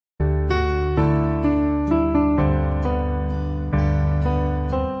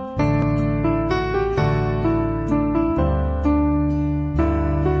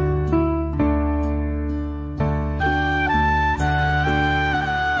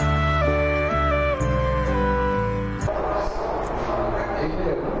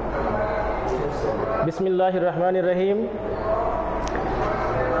Bismillahirrahmanirrahim.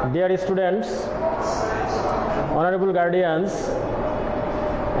 Dear students, honorable guardians,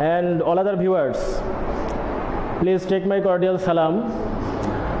 and all other viewers, please take my cordial salam.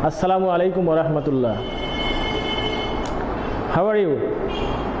 Assalamu alaikum wa rahmatullah. How are you?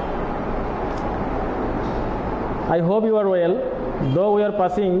 I hope you are well, though we are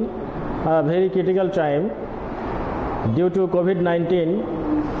passing a very critical time due to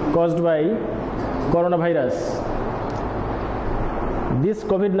COVID-19 caused by coronavirus. This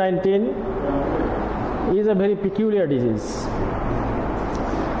COVID-19 is a very peculiar disease.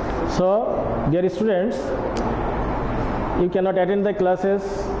 So, dear students, you cannot attend the classes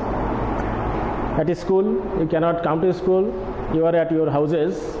at school, you cannot come to school, you are at your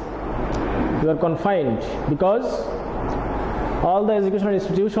houses, you are confined because all the educational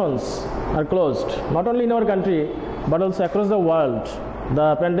institutions are closed, not only in our country but also across the world.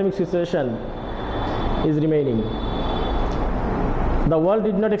 The pandemic situation is remaining. The world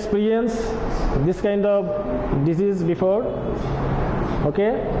did not experience this kind of disease before.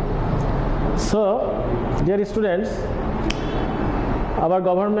 Okay, so dear students, our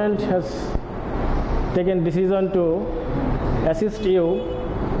government has taken decision to assist you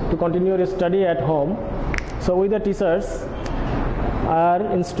to continue your study at home. So we the teachers are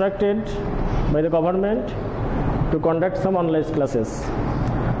instructed by the government to conduct some online classes.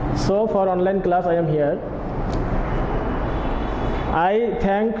 So for online class I am here. I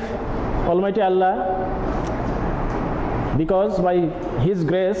thank Almighty Allah because by His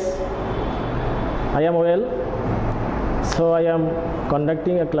grace I am well. So I am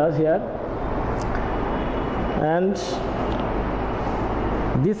conducting a class here, and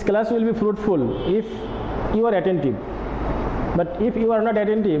this class will be fruitful if you are attentive. But if you are not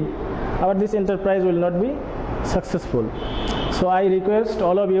attentive, our this enterprise will not be successful. So I request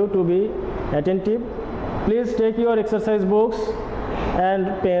all of you to be attentive. Please take your exercise books and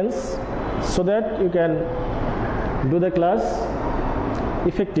pens so that you can do the class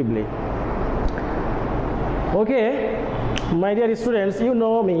effectively. Okay, my dear students, you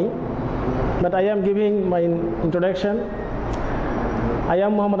know me, but I am giving my introduction. I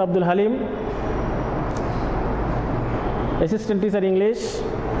am Muhammad Abdul Halim, Assistant Teacher English,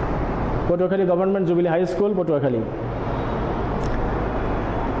 Patuakhali Government Jubilee High School, Patuakhali.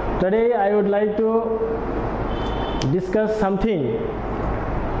 Today I would like to discuss something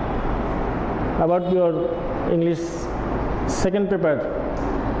about your English second paper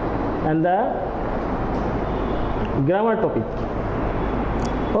and the grammar topic.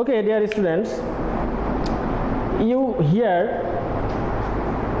 Okay, dear students, you hear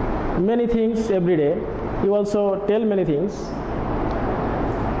many things every day. You also tell many things.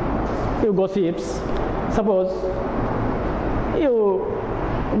 You gossips. Suppose you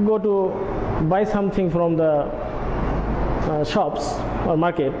go to buy something from the shops or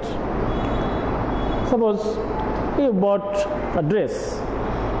market. Suppose you bought a dress,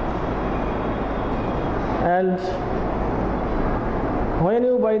 and when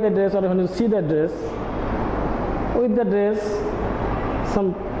you buy the dress or when you see the dress, with the dress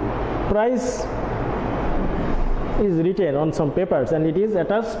some price is written on some papers and it is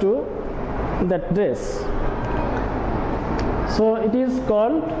attached to that dress. So it is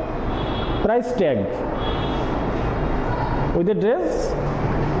called price tag. With the dress,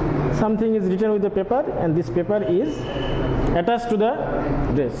 something is written with the paper, and this paper is attached to the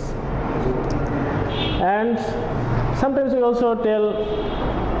dress. And sometimes we also tell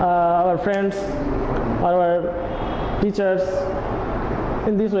our friends or our teachers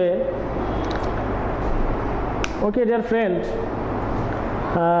in this way. Okay, dear friend,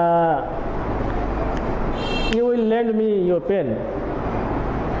 you will lend me your pen.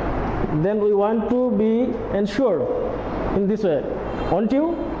 Then we want to be ensured in this way, won't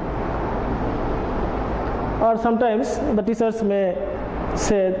you? Or sometimes the teachers may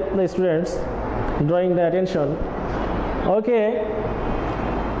say the students, drawing the attention, okay,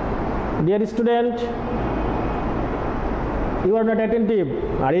 dear student, you are not attentive,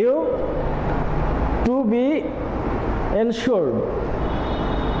 are you? To be ensured,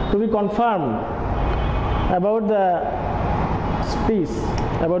 to be confirmed about the speech,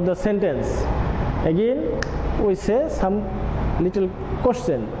 about the sentence. Again, we say some little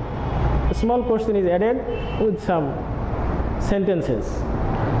question. A small question is added with some sentences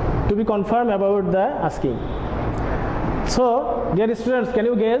to be confirmed about the asking. So, dear students, can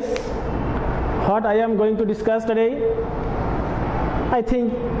you guess what I am going to discuss today? I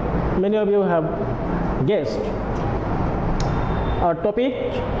think many of you have guessed. Our topic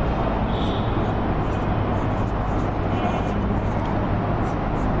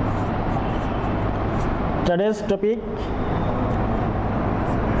Today's topic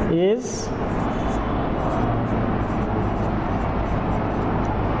is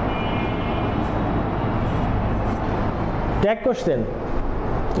tag question.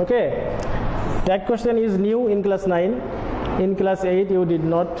 Okay, tag question is new in class 9. In class 8 you did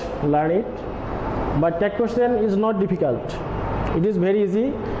not learn it, but tag question is not difficult. It is very easy,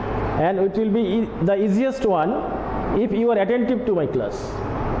 and it will be the easiest one if you are attentive to my class.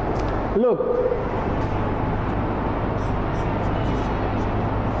 Look,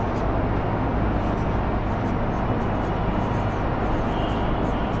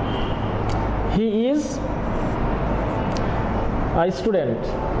 he is a student.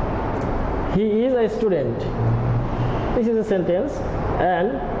 He is a student. This is a sentence,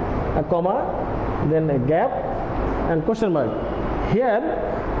 and a comma, then a gap, and question mark. Here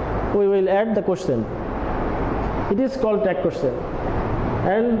we will add the question. It is called tag question,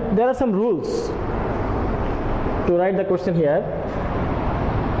 and there are some rules to write the question here.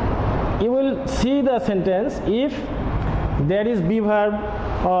 You will see the sentence if there is be verb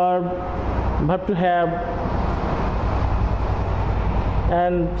or verb to have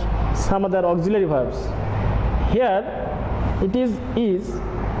and some other auxiliary verbs. Here it is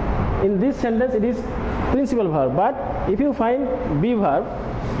in this sentence it is principal verb, but if you find be verb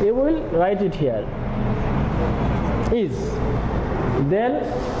you will write it here is. Then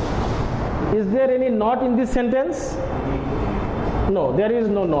is there any not in this sentence? No, there is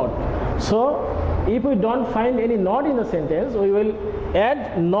no not. So if we don't find any not in the sentence, we will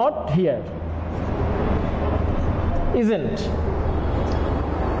add not here. Isn't.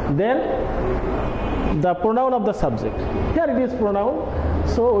 Then the pronoun of the subject. Here it is pronoun,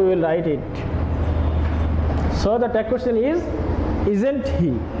 so we will write it. So the tag question is, isn't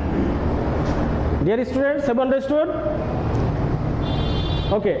he? Dear students, have you understood?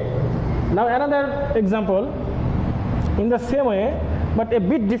 Okay. Now another example in the same way, but a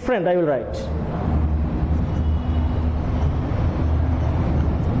bit different I will write.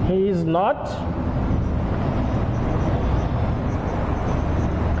 He is not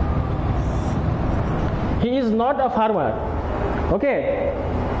a farmer. Okay.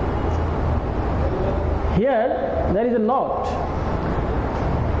 Here there is a not,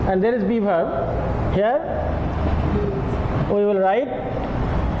 and there is be verb. Here we will write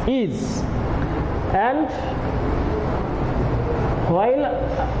is, and while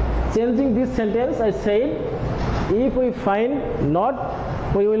changing this sentence I said if we find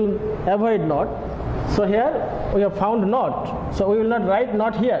not we will avoid not. So here we have found not, so we will not write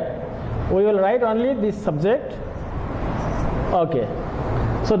not here. We will write only this subject. Okay,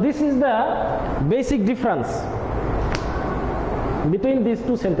 so this is the basic difference between these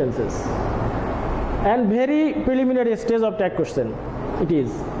two sentences, and very preliminary stage of tag question it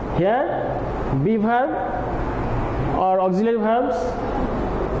is. Here be verb or auxiliary verbs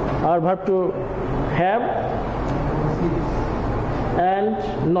or verb to have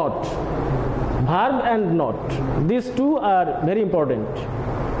and not, verb and not, these two are very important.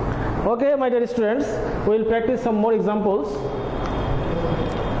 Okay, my dear students, we will practice some more examples.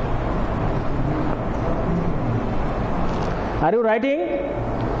 Are you writing?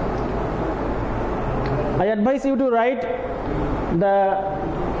 I advise you to write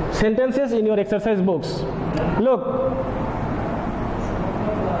the sentences in your exercise books. Look.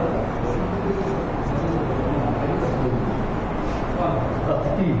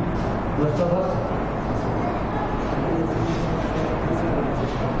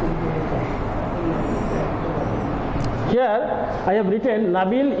 Here I have written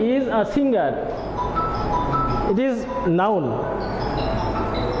Nabil is a singer. It is noun.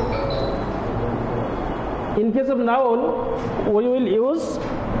 In case of noun, we will use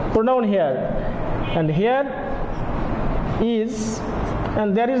pronoun here, and here is,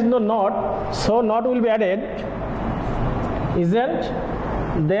 and there is no not, so not will be added. Isn't.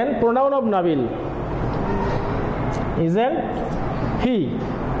 Then pronoun of Nabil. Isn't he?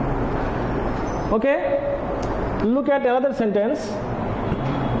 Okay. Look at another sentence.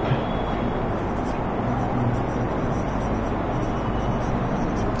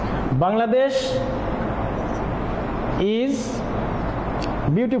 Bangladesh is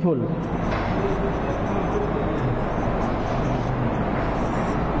beautiful.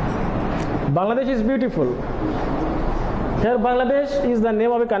 Bangladesh is beautiful. Here Bangladesh is the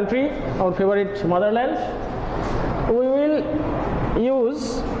name of a country, our favorite motherland. We will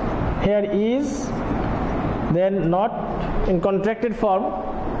use here is, then not in contracted form.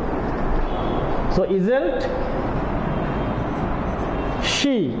 So isn't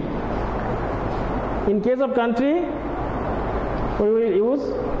she. In case of country, we will use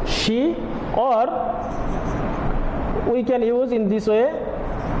she, or we can use in this way,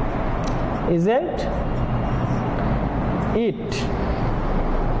 isn't it?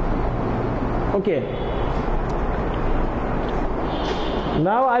 Okay.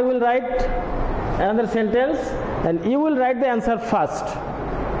 Now I will write another sentence and you will write the answer first.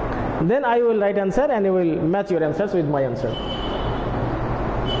 Then I will write answer and you will match your answers with my answer.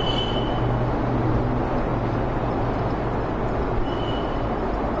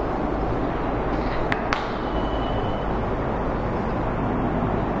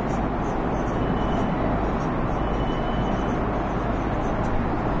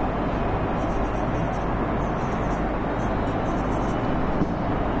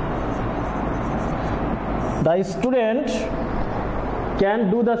 The student can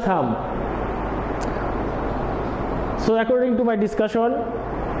do the sum. So according to my discussion,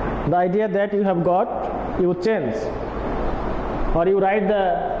 the idea that you have got, you change or you write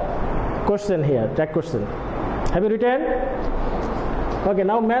the question here, track question. Have you written? Okay,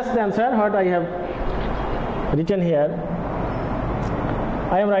 now match the answer what I have written here.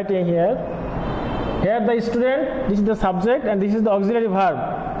 I am writing here. Here the student, this is the subject and this is the auxiliary verb,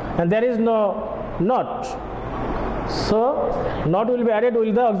 and there is no not. So not will be added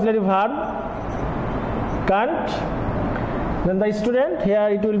with the auxiliary verb can't. Then the student, here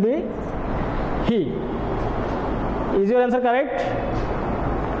it will be he. Is your answer correct?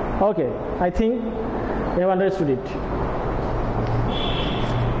 Okay, I think you have understood it.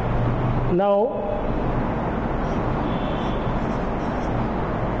 Now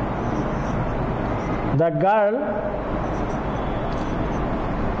the girl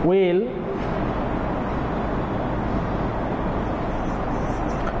will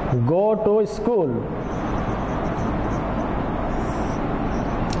go to school.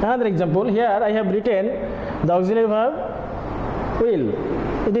 Another example, here I have written the auxiliary verb will.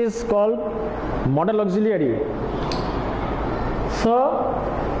 It is called modal auxiliary. So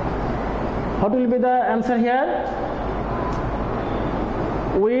what will be the answer here?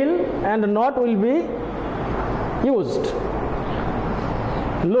 Will and not will be used.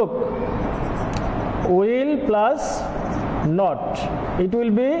 Look, will plus not, it will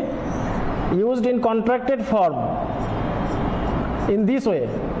be used in contracted form in this way.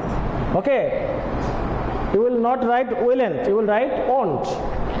 Okay, you will not write willn't, you will write won't.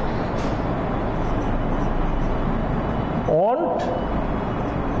 Won't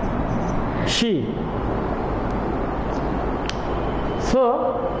she?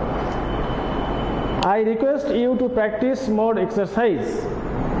 So I request you to practice more exercise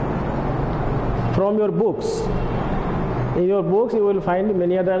from your books. In your books you will find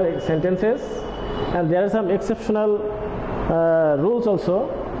many other sentences and there are some exceptional rules also.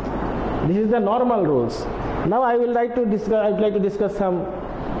 This is the normal rules. Now I would like to discuss some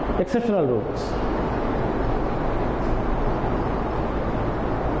exceptional rules.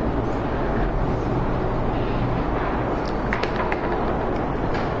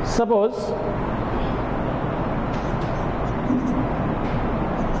 Suppose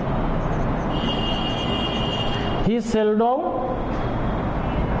he seldom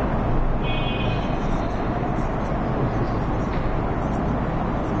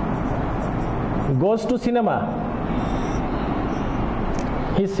goes to cinema.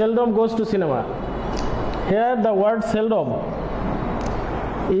 He seldom goes to cinema. Here the word seldom,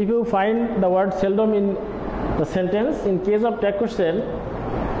 if you find the word seldom in the sentence, in case of tag question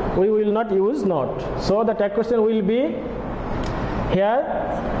we will not use not. So the tag question will be, here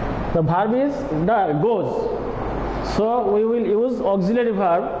the verb is goes. So we will use auxiliary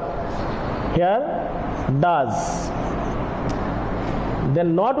verb here does.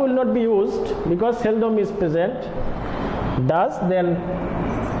 Then not will not be used because seldom is present. Does, then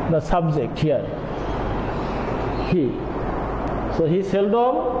the subject here he. So he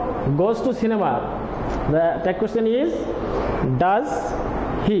seldom goes to cinema. The tag question is does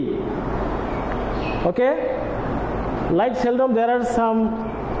he. Okay, like seldom there are some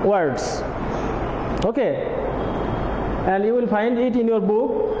words. Okay, and you will find it in your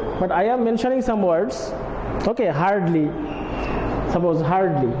book, but I am mentioning some words. Okay, hardly. Suppose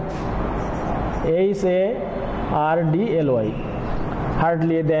hardly, H-A-R-D-L-Y,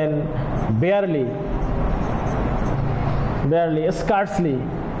 hardly. Then barely, barely. Scarcely,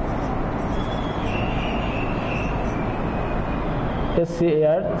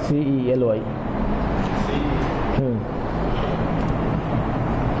 S-C-A-R-C-E-L-Y,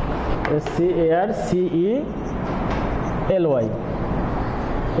 S-C-A-R-C-E-L-Y,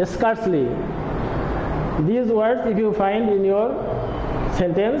 scarcely. These words if you find in your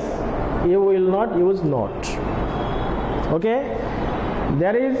sentence, you will not use not. Okay,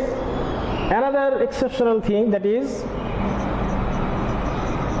 there is Another exceptional thing, that is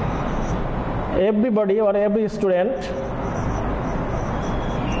everybody or every student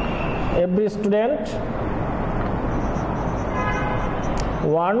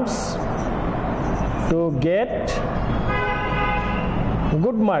wants to get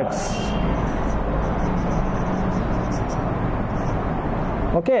good marks.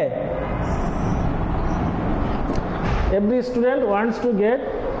 Okay, every student wants to get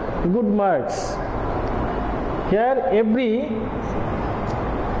good marks. Here every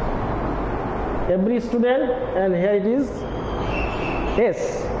student, and here it is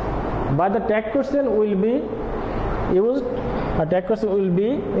S, but the tag question will be used. A tag question will be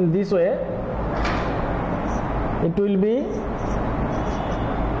in this way. It will be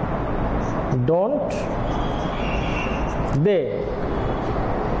don't they.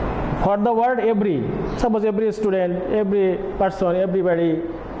 For the word every, suppose every student, every person, everybody,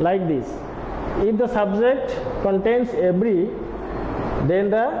 like this. If the subject contains every, then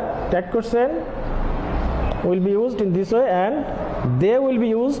the tag question will be used in this way, and they will be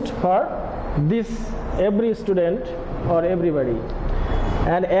used for this every student or everybody.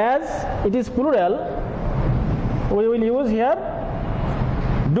 And as it is plural, we will use here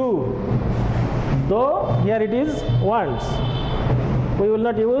do, though here it is wants. We will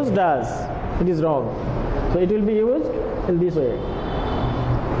not use does, it is wrong. So it will be used in this way,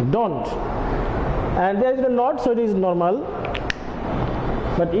 don't. And there is a not, so it is normal.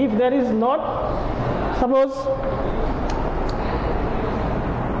 But if there is not, suppose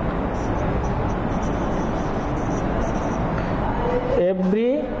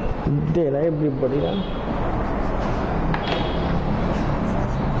every day, everybody,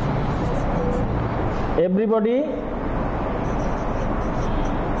 everybody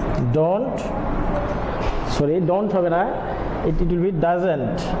don't have it will be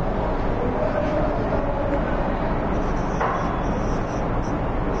doesn't.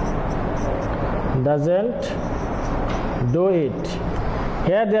 Do it.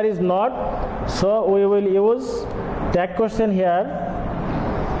 Here there is not, so we will use tag question here.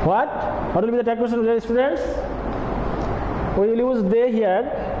 What will be the tag question, dear students? We will use they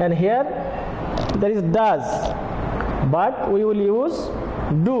here, and here there is does, but we will use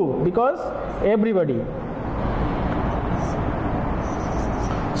do because everybody.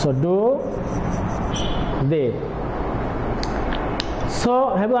 So do they.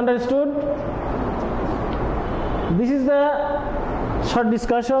 So have you understood? This is the short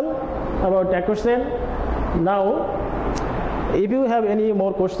discussion about tag question. Now if you have any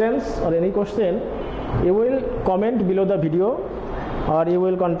more questions or any question, you will comment below the video, or you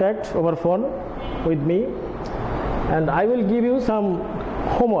will contact over phone with me, and I will give you some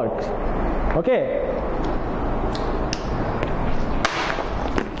homework. Okay.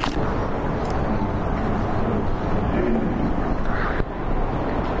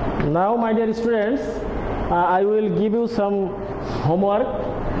 Now my dear students, I will give you some homework.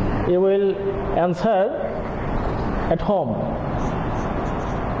 You will answer at home.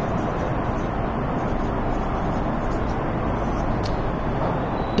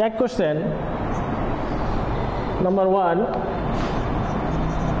 Tag question number 1,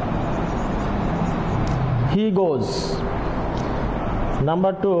 he goes.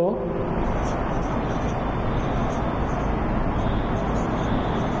 Number 2,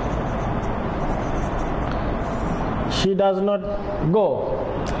 she does not go.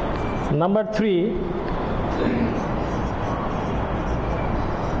 Number 3,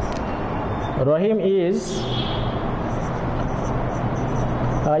 Rahim is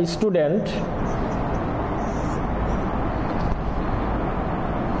a student.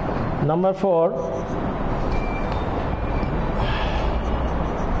 Number 4,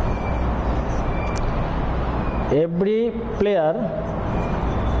 every player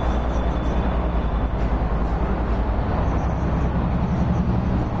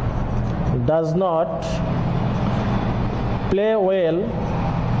does not play well.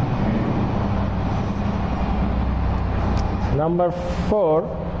 Number 4,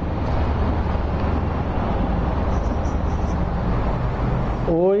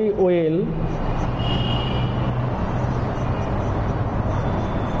 we will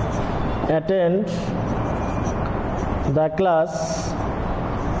attend the class.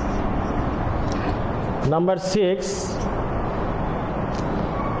 Number 6,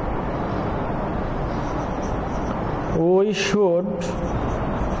 we should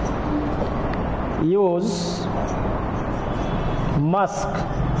use mask.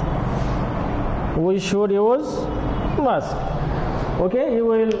 We should use mask. Okay, you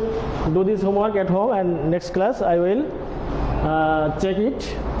will do this homework at home, and next class I will check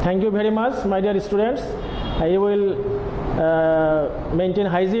it Thank you very much, my dear students. I will maintain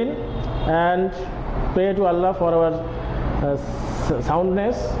hygiene and pray to Allah for our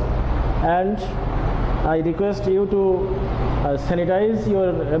soundness, and I request you to sanitize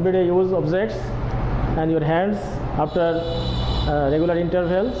your everyday use objects and your hands after regular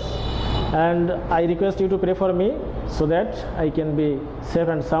intervals, and I request you to pray for me so that I can be safe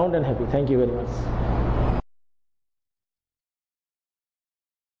and sound and happy. Thank you very much.